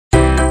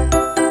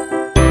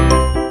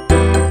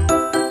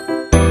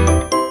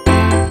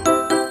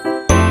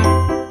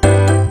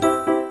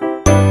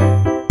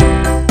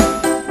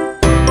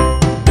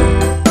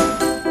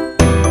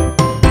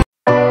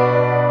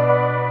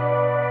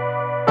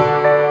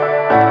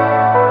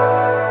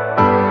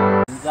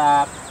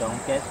up.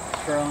 Don't get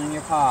curling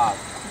your paws.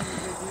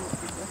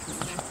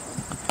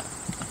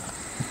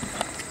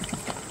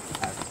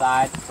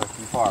 Outside, push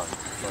them forward.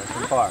 Push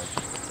them forward.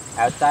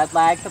 Outside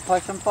leg to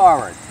push them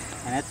forward.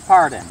 And it's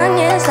pardon.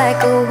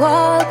 Like a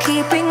wall,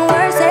 keeping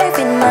words safe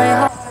in my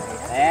heart.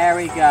 There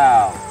we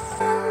go.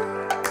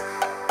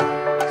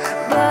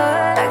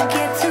 But I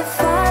get too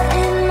far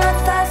in my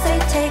thoughts, they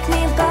take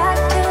me back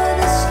to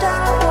the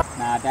start.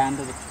 Now down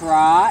to the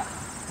trot.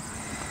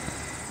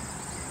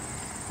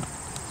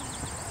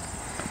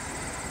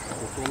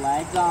 Put your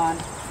legs on.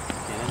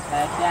 Get his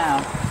head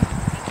down.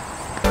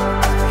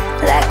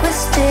 Like we're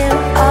still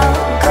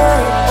all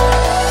good.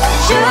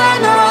 You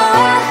know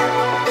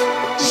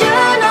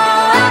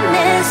I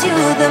miss you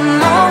the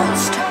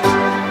most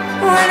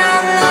when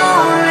I'm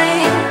lonely.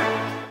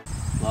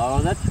 Slow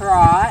the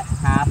trot,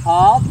 half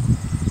halt.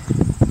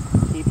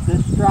 Keep the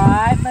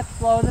stride, but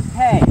slow the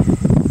pace.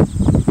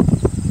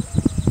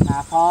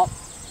 Half halt,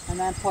 and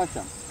then push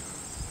him.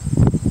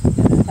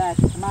 Get his head,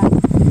 come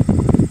on.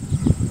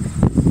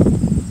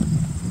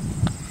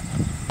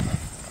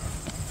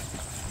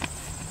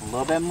 A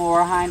little bit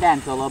more hind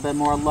end, so a little bit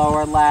more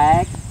lower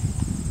leg,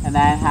 and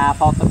then half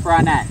halt the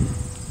front end.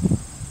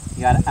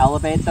 You gotta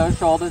elevate those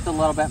shoulders a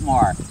little bit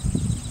more.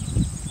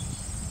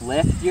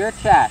 Lift your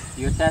chest.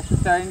 Your chest is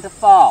starting to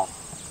fall.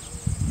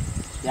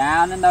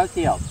 Down in those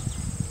heels.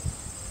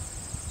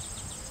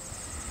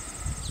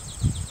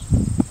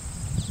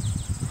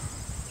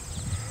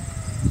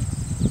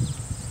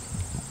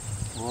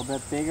 A little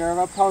bit bigger of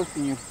a post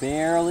and you're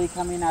barely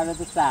coming out of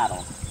the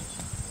saddle.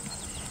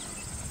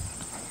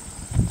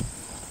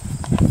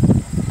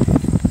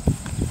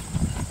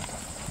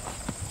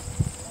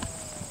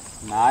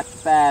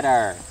 Much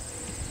better.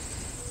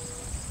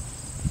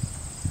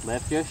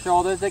 Lift your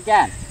shoulders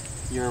again.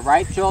 Your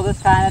right shoulder's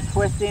kind of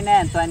twisting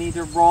in, so I need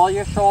to roll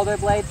your shoulder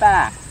blade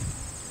back.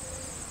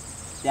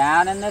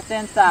 Down in this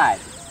inside.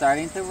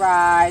 Starting to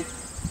rise.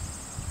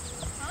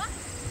 Huh?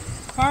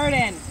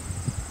 Pardon.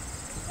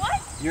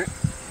 What? You're...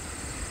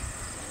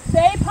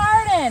 Say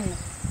pardon.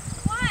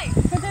 Why?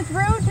 Because it's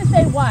rude to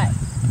say what?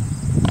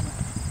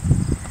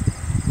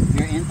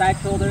 Your inside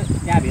shoulder,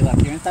 Gabby, look,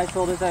 your inside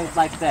shoulders are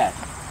like this.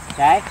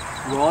 Okay?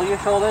 Roll your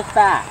shoulders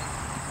back.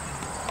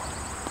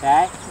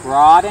 Okay?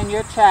 Broaden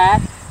your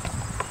chest.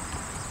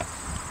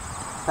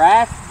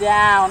 Press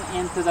down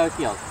into those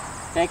heels.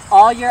 Take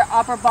all your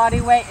upper body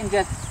weight and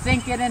just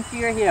sink it into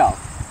your heels.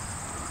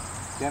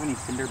 Do you have any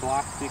cinder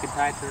blocks you can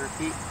tie to your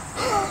feet?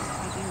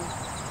 I do.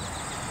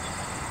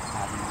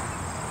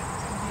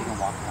 You can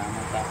walk around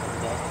like that for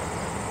the day.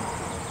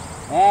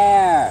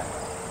 There.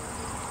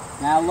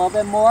 Now a little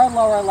bit more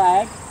lower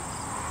leg.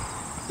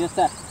 Just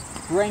to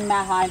bring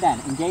that hind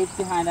end. Engage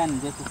the hind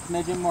end just a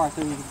smidgen more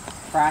so he's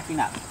cracking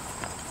up.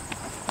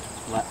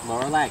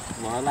 Lower leg,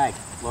 lower leg,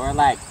 lower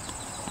leg.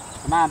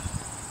 Come on.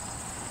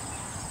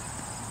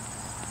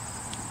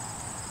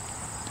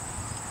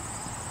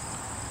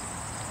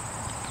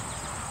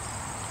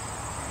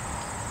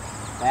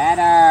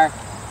 Better.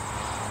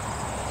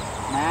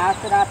 Now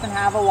sit up and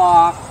have a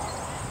walk.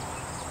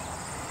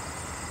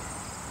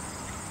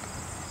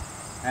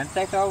 And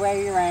stay throw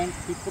away your reins.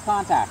 Keep the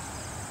contact.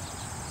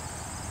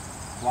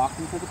 Walk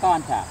into the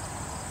contact.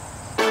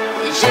 You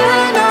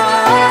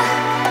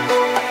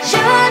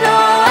know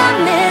I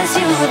miss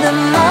you the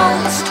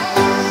most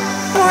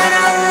when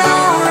I'm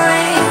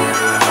lonely.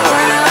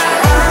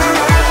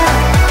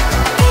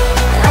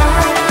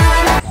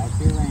 Out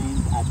your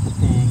reins at the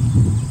ping.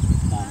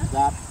 Thumbs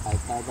up,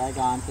 outside leg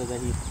on so that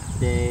he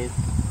stays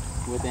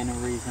within a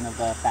reason of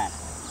the fence.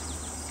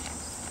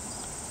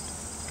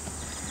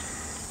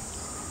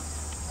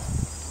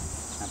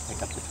 Now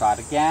pick up the trot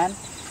again.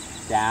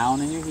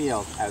 Down in your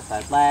heels,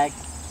 outside leg.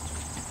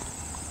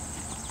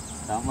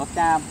 Don't look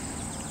down.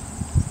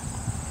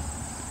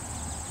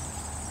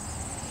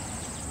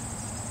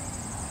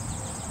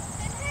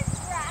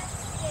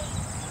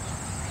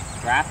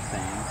 Grasping.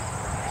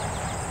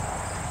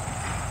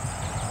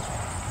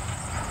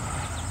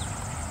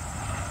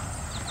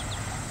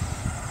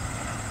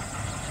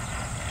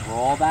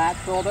 Roll that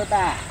shoulder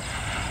back.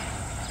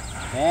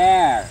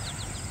 There.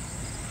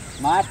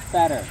 Much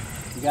better.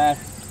 You gotta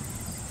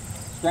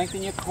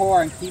strengthen your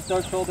core and keep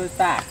those shoulders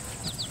back.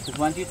 Because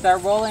once you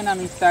start rolling them,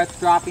 he starts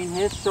dropping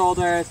his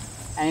shoulders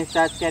and he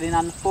starts getting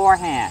on the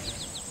forehand.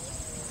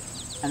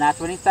 And that's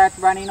when he starts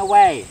running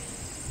away.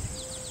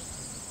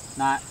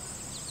 Not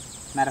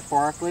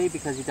metaphorically,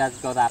 because he doesn't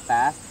go that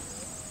fast.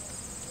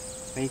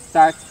 But he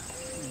starts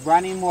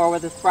running more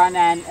with his front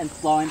end and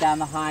slowing down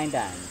the hind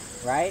end,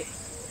 right?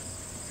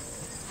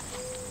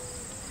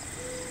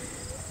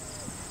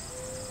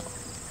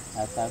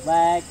 Outside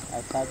leg,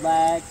 outside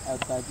leg,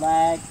 outside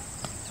leg.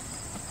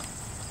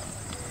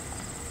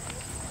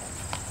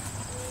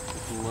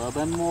 Just a little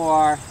bit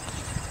more.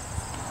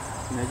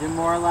 Smidgen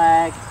more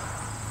leg.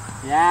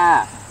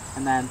 Yeah.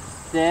 And then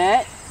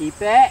sit, keep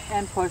it,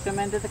 and push him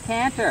into the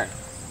canter.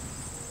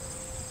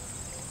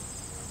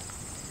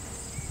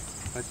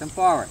 Push him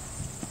forward.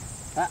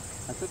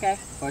 That's okay.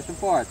 Push him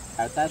forward.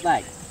 Outside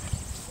leg.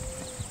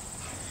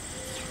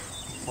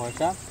 Push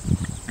him.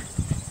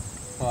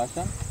 push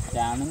him,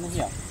 down in the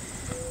heel.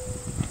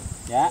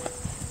 Yeah.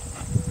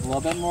 A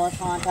little bit more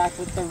contact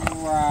with the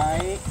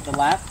right, the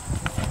left.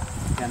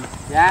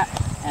 Yeah,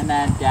 and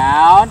then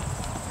down.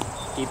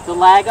 Keep the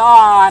leg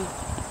on.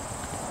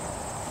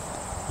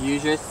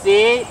 Use your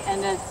seat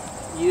and just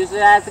use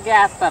it as a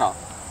gas pedal.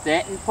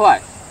 Sit and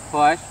push.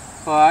 Push,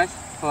 push,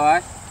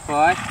 push,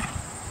 push.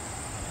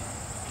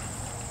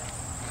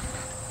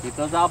 Keep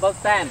those elbows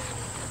bent.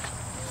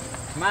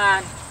 Come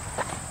on.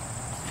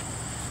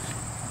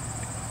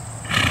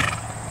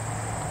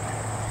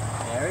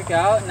 There we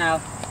go.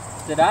 Now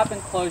sit up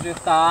and close your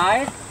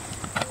thighs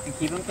and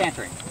keep them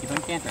cantering. Keep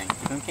them cantering.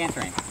 Keep them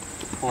cantering.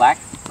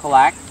 Collect,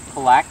 collect,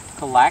 collect,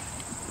 collect.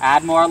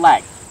 Add more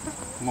leg.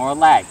 More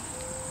leg.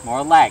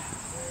 More leg.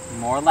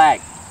 More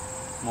leg.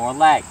 More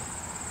leg.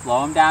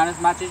 Slow them down as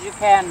much as you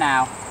can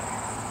now.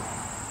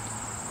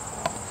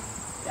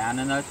 Down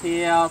in those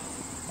heels.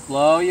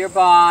 Slow your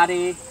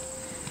body.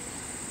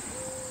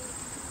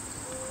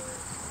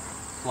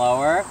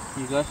 Slower.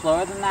 You go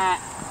slower than that.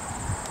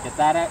 Get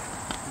that a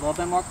little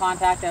bit more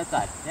contact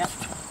outside. Yep.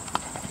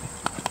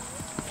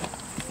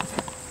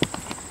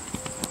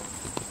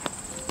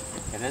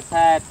 Get his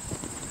head.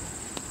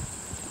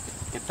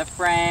 Get the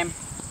frame.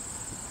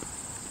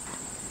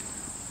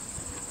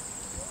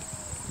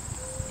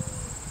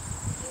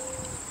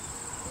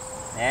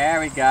 There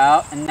we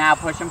go. And now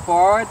push him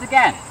forwards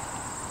again.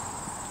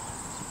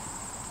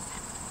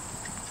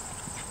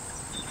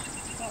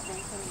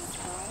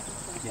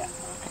 Yeah.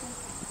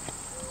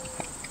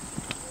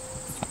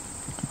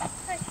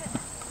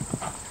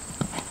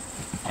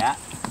 Yeah.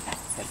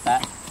 Get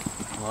that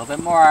a little bit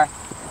more.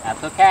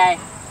 That's okay.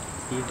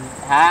 He's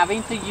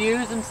having to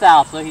use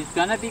himself, so he's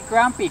going to be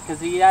grumpy because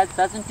he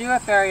doesn't do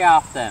it very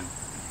often.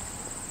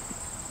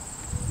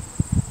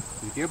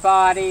 Keep your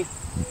body.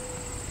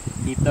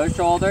 Keep those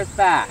shoulders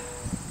back.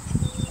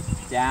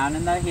 Down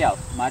in the heels.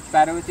 Much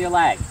better with your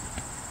legs.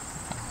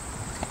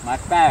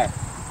 Much better.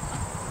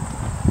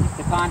 Keep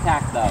the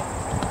contact though.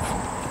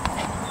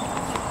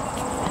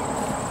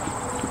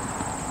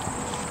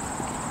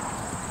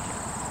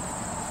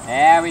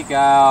 There we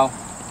go.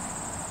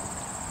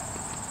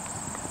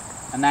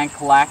 And then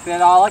collect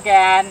it all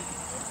again.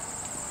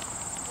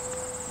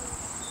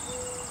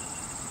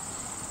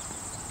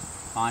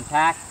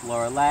 Contact,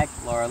 lower leg,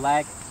 lower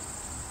leg.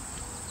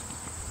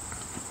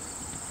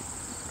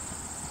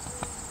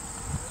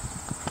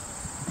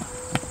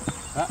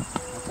 Oh,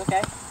 that's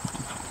okay.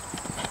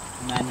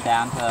 And then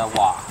down to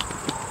walk.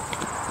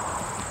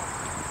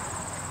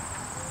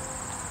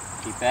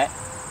 Keep it.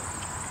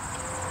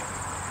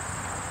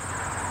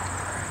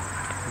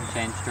 And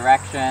change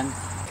directions.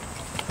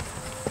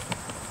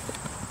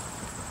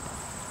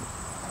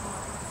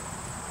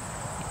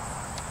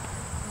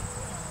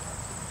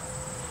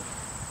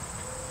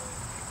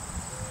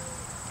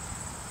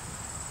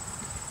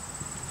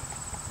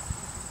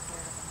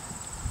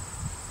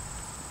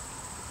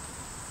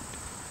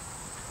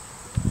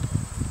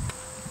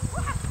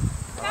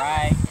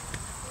 Alright.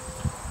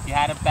 You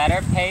had a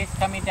better pace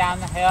coming down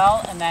the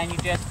hill and then you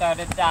just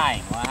started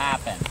dying. What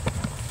happened?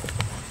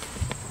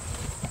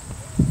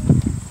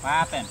 What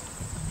happened?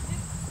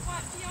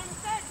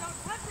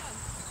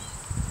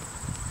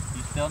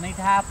 You still need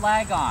to have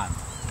leg on.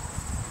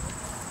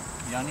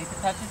 You don't need to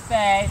touch his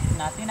face,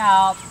 nothing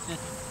else.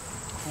 Just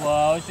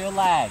close your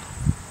leg.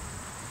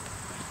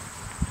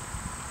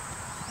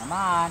 Come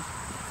on.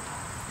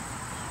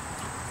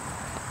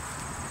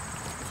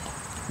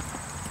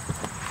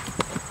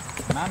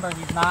 Remember,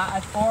 he's not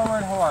a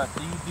forward horse,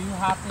 so you do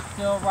have to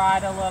still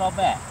ride a little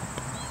bit.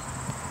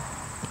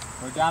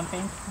 We're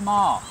jumping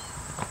small.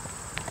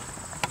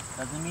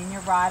 Doesn't mean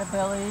your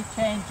rideability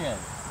changes.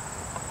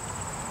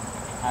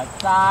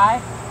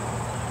 Outside.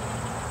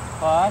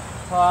 Push,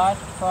 push,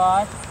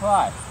 push,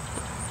 push.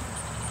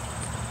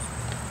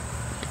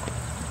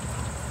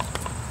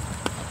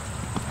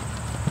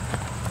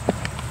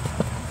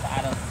 Just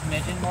add a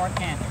smidgen more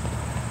canter.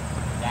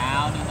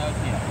 Down in those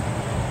heels.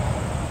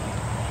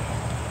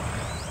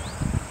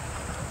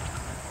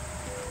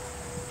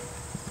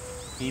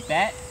 Keep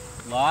it,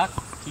 look,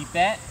 keep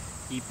it,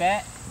 keep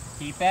it,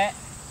 keep it,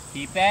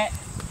 keep it.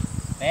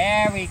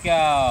 There we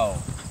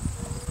go.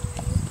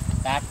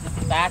 That's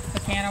the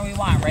canter we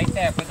want right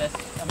there for this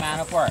amount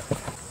of work.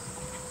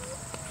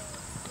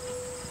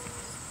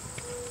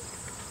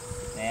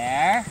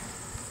 There.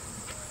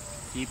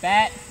 Keep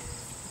it.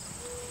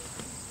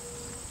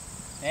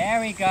 There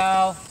we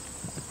go.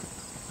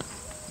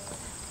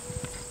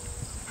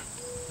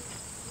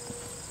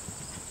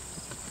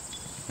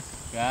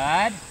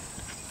 Good.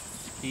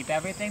 Keep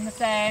everything the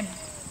same.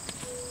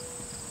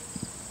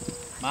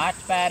 Much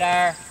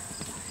better.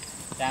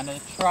 Down to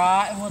the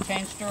trot and we'll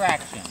change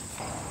direction.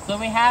 So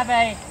we're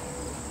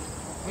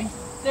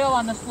still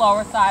on the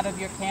slower side of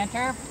your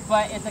canter,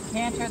 but it's a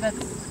canter that's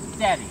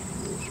steady.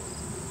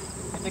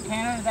 It's a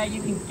canter that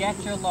you can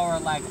get your lower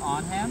leg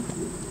on him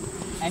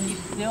and you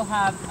still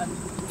have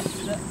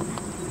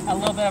a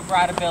little bit of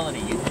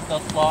rideability. You can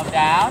still slow him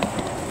down,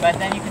 but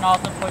then you can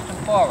also push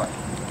him forward.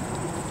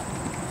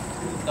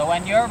 So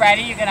when you're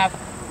ready, you're going to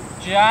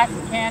just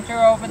canter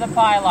over the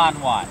pylon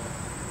one.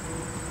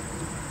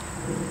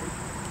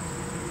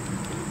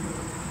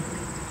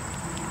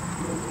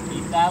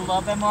 Keep that a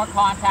little bit more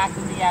contact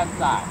in the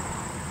outside.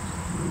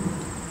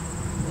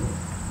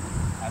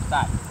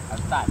 Outside,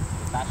 outside.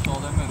 Get that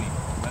shoulder moving.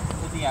 Whip it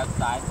to the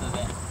outside so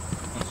that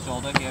his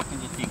shoulder here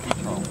can just be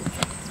controlled.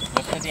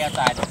 Whip to the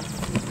outside.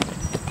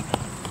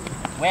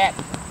 Whip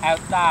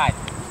outside.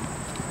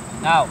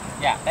 No,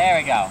 yeah, there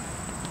we go.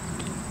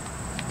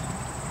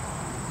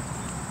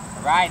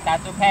 Alright,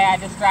 that's okay. I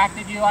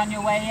distracted you on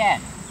your way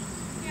in.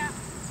 Yeah.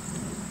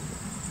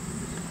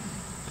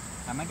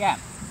 Come again.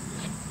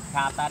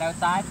 Tap that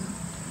outside.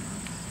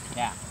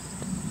 Yeah.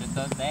 Just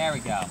so, there we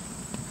go.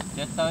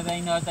 Just so they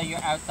know that your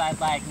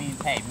outside leg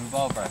means, hey, move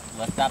over.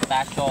 Lift up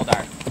that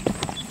shoulder.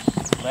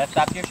 Lift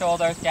up your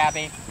shoulders,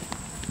 Gabby.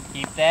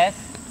 Keep this.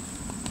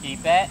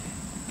 Keep it.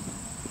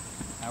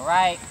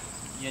 Alright.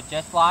 You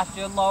just lost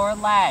your lower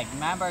leg.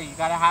 Remember, you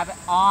gotta have it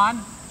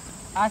on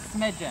a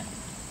smidgen.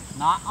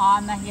 Not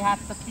on that he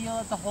has to feel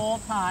it the whole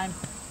time,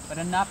 but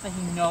enough that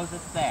he knows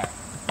it's there.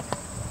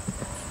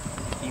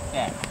 Keep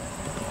it.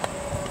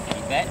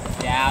 Keep it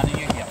down in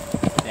your heel.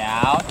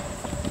 Down.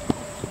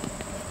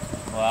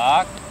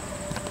 Look.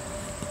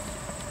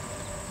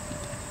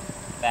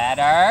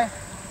 Better.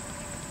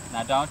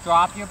 Now don't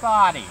drop your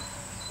body.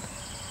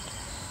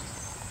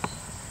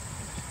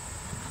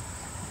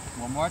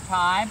 One more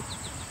time.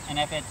 And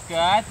if it's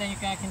good, then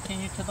you're going to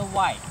continue to the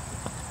white.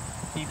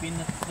 Keeping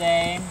the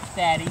same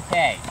steady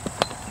pace.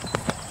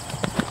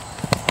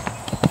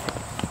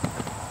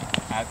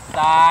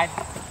 Outside.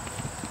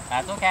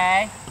 That's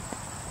okay.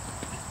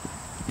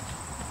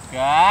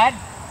 Good.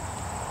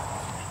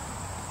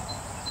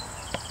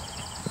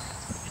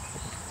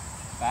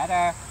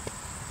 Better.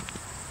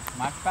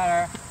 Much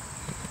better.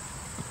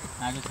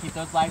 Now just keep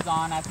those legs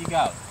on as you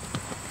go.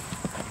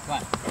 Keep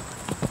going.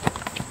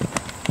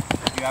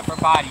 Your upper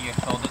body, your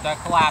shoulders are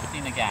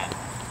collapsing again.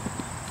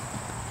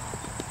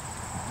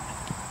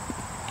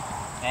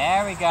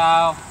 There we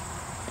go.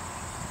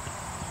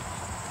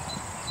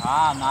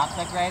 Ah, not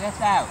the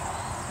greatest out.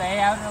 Stay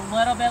out a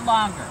little bit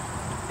longer,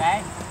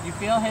 okay? You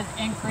feel his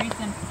increase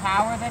in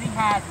power that he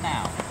has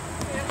now.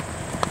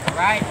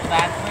 Alright, so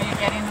that's where you're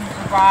getting him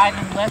to ride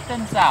and lift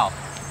himself.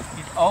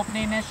 He's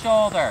opening his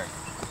shoulders.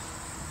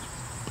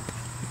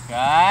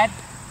 Good.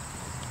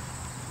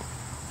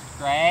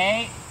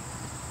 Straight.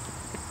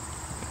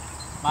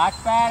 Much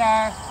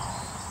better.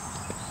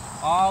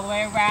 All the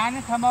way around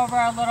and come over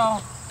a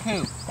little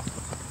coop.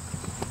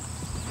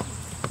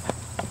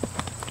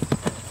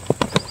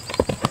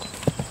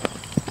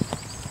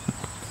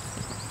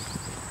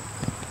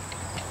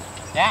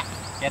 Yeah,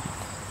 get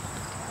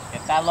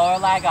that lower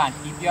leg on.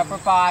 Keep your upper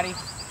body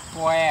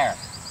square.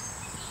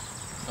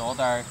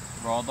 Shoulders,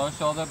 roll those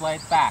shoulder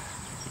blades back.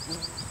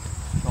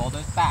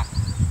 Shoulders back.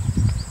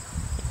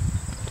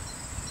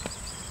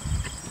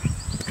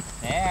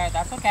 There,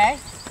 that's okay.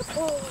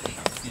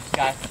 You just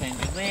gotta change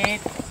your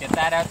lead. Get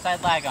that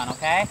outside leg on,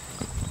 okay?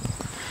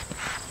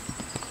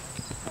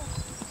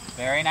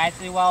 Very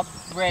nicely well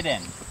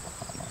ridden.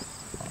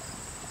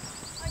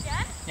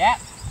 Again? Yep.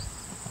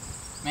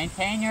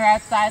 Maintain your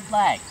outside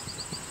leg.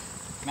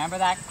 Remember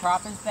that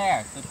crop is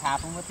there, so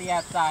tap him with the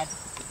outside.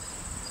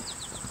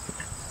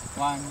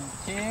 1,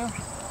 2.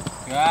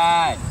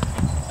 Good.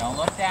 Don't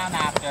look down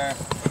after.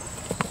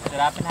 Sit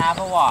up and have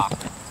a walk.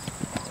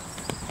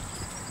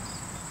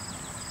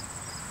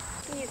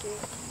 Easy.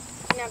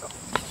 Now go.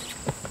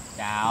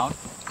 Down.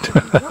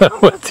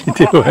 What's he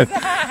doing?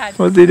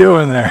 What's he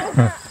doing there?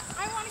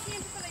 I want to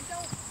cancel, but I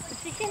don't. Like,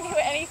 she can do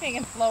anything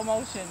in slow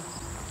motion.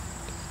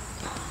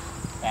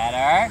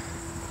 Better.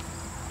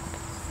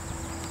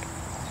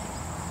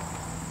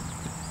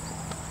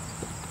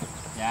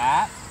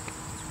 Yeah.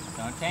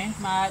 Don't change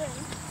much.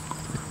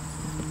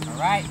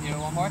 Alright, do it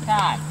one more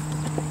time.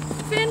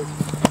 Spin.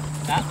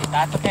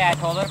 That's okay, I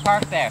told her to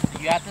park there, so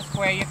you have to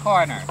square your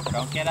corner.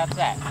 Don't get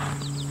upset.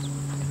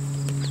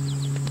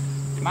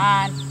 Come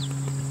on.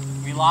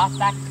 We lost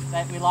that.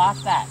 We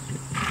lost that.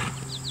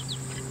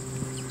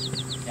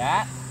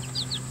 Yeah.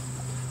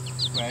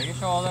 Square your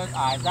shoulders,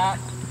 eyes up.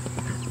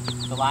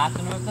 The last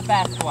one was the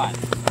best one.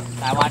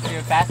 I want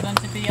your best one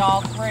to be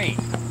all three.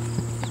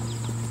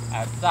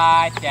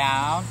 Outside,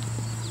 down.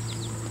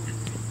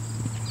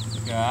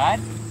 Good.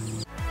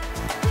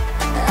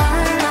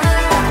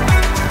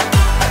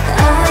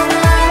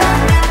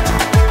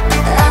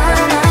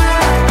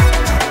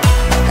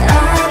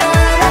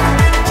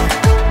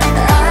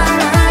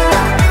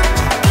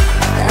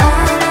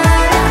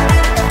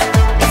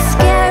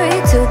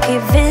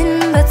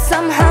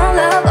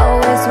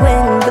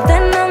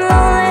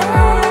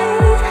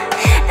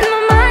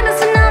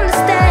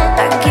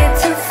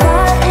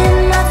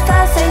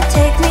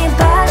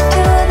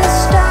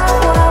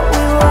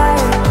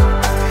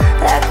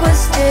 We're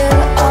still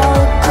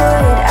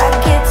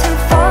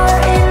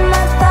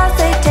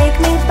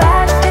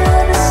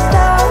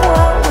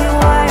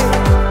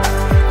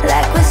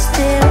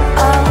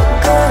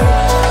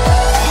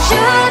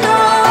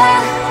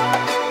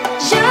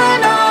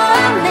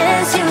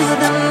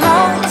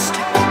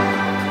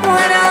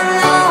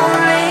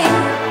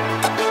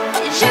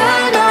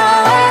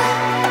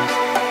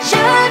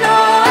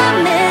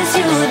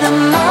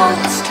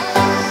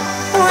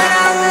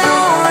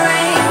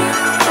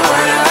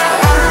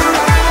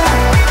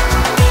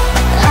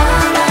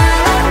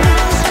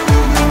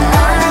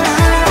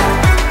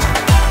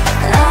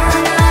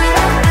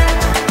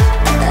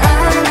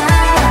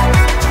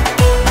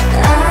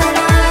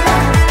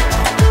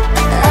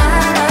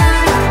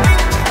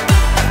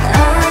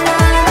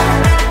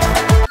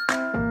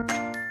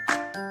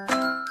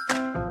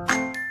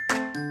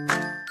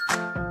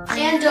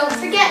don't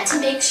forget to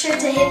make sure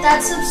to hit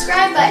that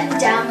subscribe button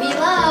down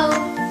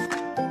below.